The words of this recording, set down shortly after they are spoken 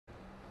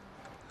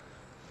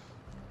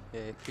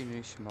Yeah,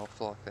 finish him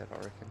off like that, I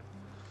reckon.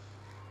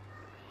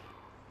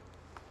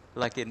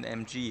 Like in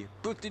MG.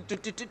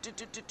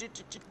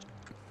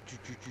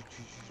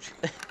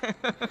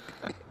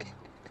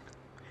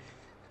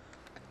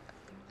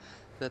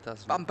 That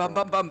doesn't. Bum bum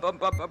bum bum bum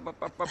bum bum bum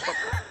bum bum.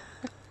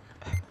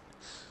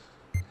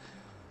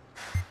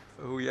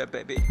 Oh yeah,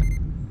 baby.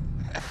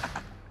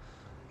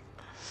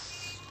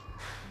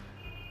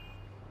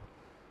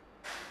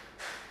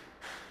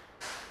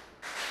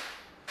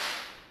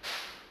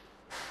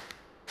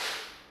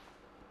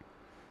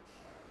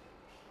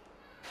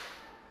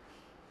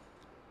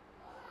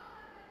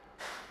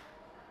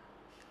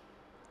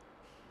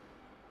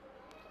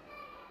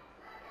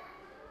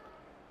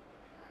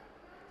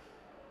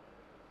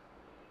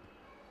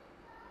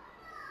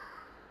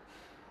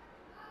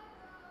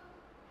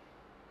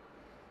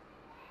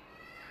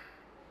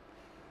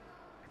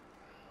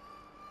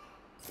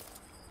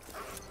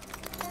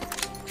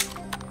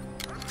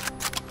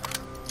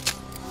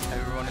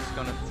 Everyone is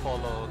gonna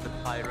follow the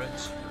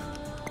pirate.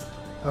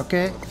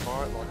 Okay.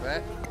 Alright, like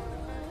that.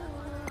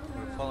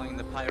 We're following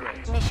the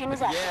pirate. Mission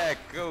is active. Yeah,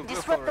 go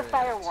Disrupt for the it.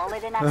 firewall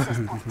at an access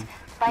point.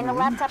 Find the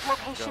laptop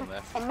location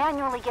and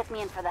manually get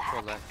me in for the Go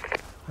hack.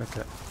 left.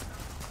 Okay.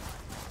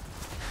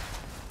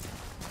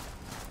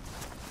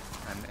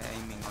 I'm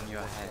aiming on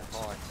your head.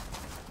 Right.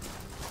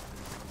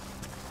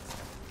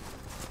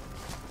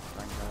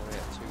 Don't go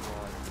out too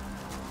wide.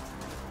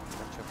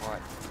 Watch your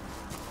right.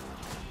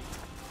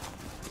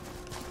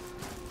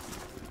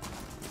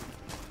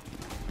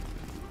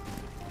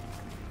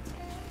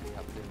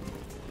 Up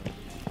there.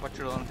 Watch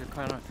around the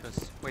corner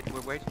first. Wait.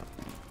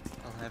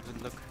 I'll have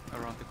a look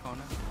around the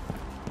corner.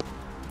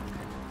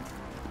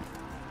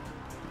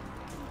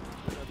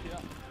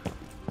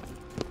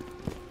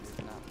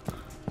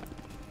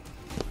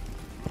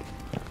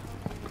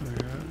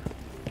 Clear.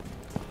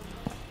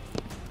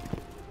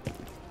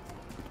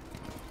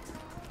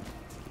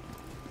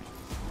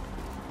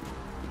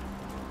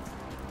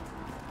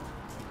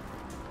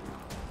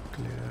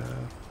 Clear.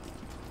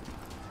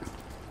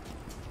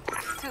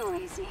 Too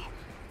easy.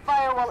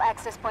 Firewall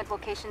access point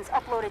locations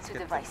uploaded to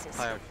devices.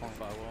 Pirate phone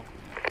firewall.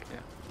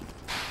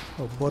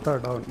 Oh, both are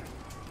down.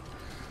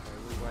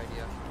 We wait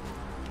here.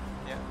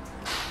 Yeah.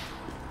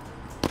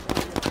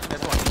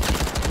 There's one.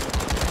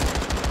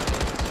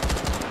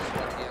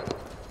 Right here.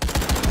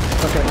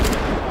 Okay.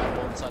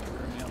 Firewall inside the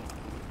room, yeah.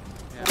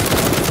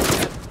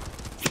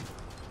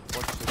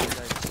 Watch the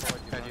window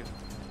beside you. Got you.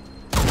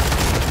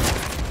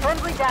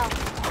 Friendly down.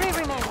 3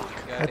 remaining.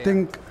 Go I down.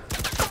 think.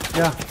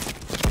 Yeah.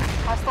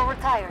 Hostile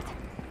retired.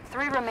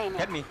 3 remaining.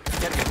 Get me,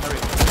 hurry.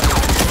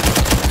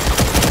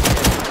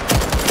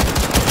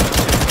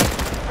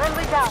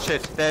 Friendly down.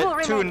 Shit, there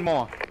are 2 remaining. and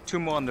more. 2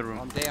 more in the I'm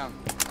room. down.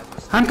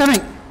 I'm coming.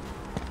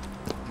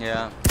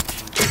 Yeah.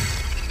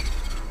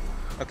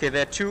 Okay,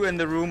 there are 2 in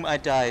the room. I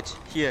died.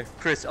 Here,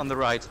 Chris, on the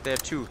right. There are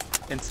 2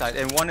 inside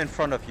and 1 in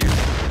front of you.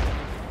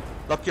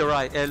 Look your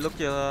right. Look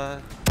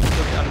on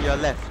your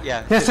left.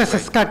 Yeah. Yes, this yes, way.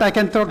 Scott. I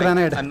can throw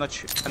grenade. I'm not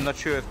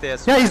sure if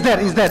there's. Yeah, he's there.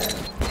 He's there.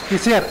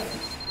 He's here.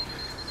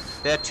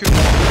 There are 2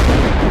 more.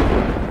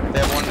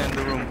 There are 1 in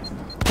the room.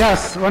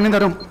 Yes, one in the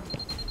room.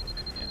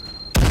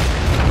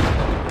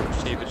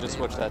 Steve, just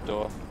watch that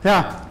door.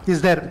 Yeah,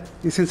 he's there.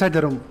 He's inside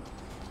the room.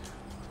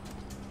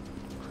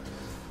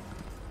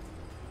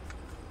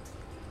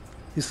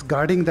 He's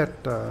guarding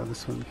that.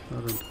 This one.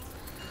 Room.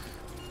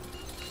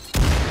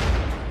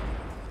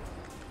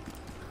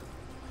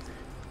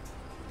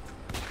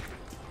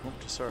 Oh,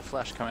 just saw a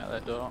flash come out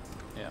that door.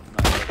 Yeah,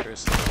 nice work,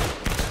 Chris. Get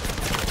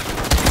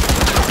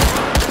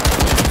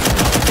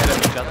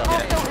him, shut up.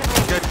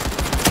 Good.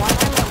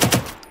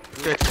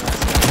 Good.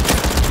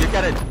 You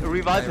got it.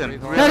 Revive him.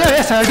 Yeah, yeah,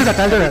 yes, I'll do that.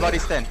 I'll do that. Everybody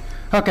stand.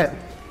 Okay.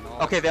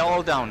 Okay, they're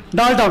all down.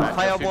 Down, down.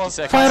 Firewall. 50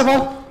 seconds.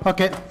 Firewall.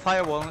 Okay.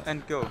 Firewall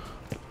and go.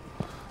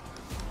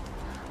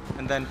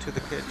 And then to the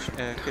kitchen.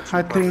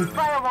 I think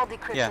Firewall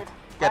decrypted. Yeah.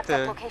 Get Laptop the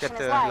location is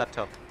live.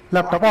 laptop.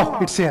 laptop. Oh,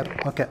 it's here.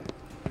 Okay.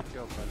 Good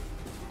job, buddy.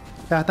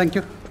 Yeah, thank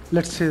you.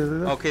 Let's see.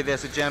 Okay,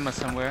 there's a jammer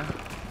somewhere.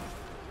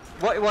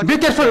 What? Be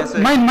careful. there's a-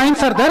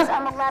 Mines are there.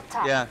 On the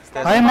laptop. Yeah,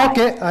 there's I am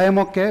okay. I am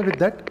okay with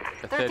that.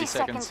 30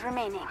 seconds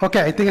remaining.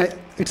 Okay, I think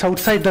it's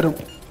outside the room.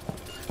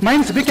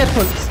 Mines, be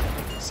careful.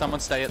 Someone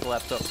stay at the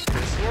laptop.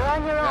 You're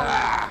on your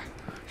own.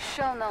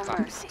 Show no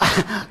mercy.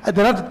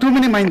 There are too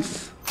many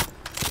mines.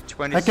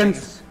 20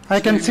 I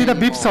can see the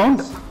beep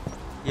sound.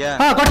 Yeah,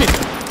 Ah, got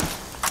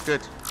it.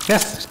 good.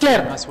 Yes,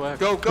 clear. Nice work.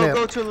 Go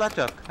Clear. to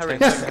laptop. Hurry.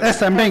 Yes,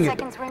 yes, I'm 10 doing it.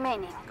 seconds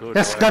remaining. Good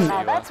Yes, work. done.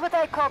 Now that's what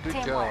I call Good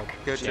job. teamwork.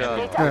 Good Yeah. job.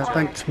 Data Yeah, uploaded.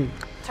 thanks.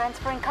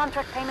 Transferring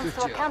contract payments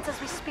to Good accounts as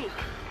we speak.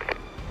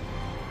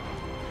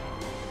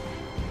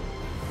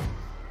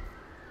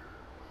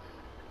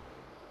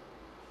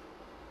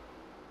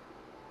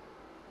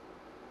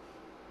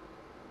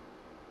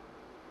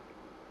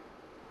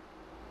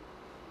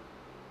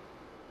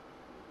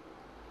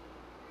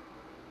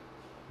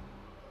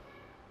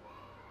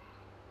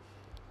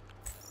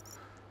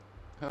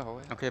 Oh,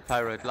 wow. Okay,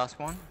 pirate, last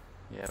one.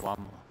 Yeah, one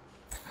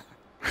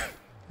more.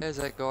 There's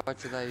that guy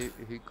today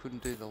who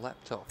couldn't do the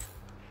laptop.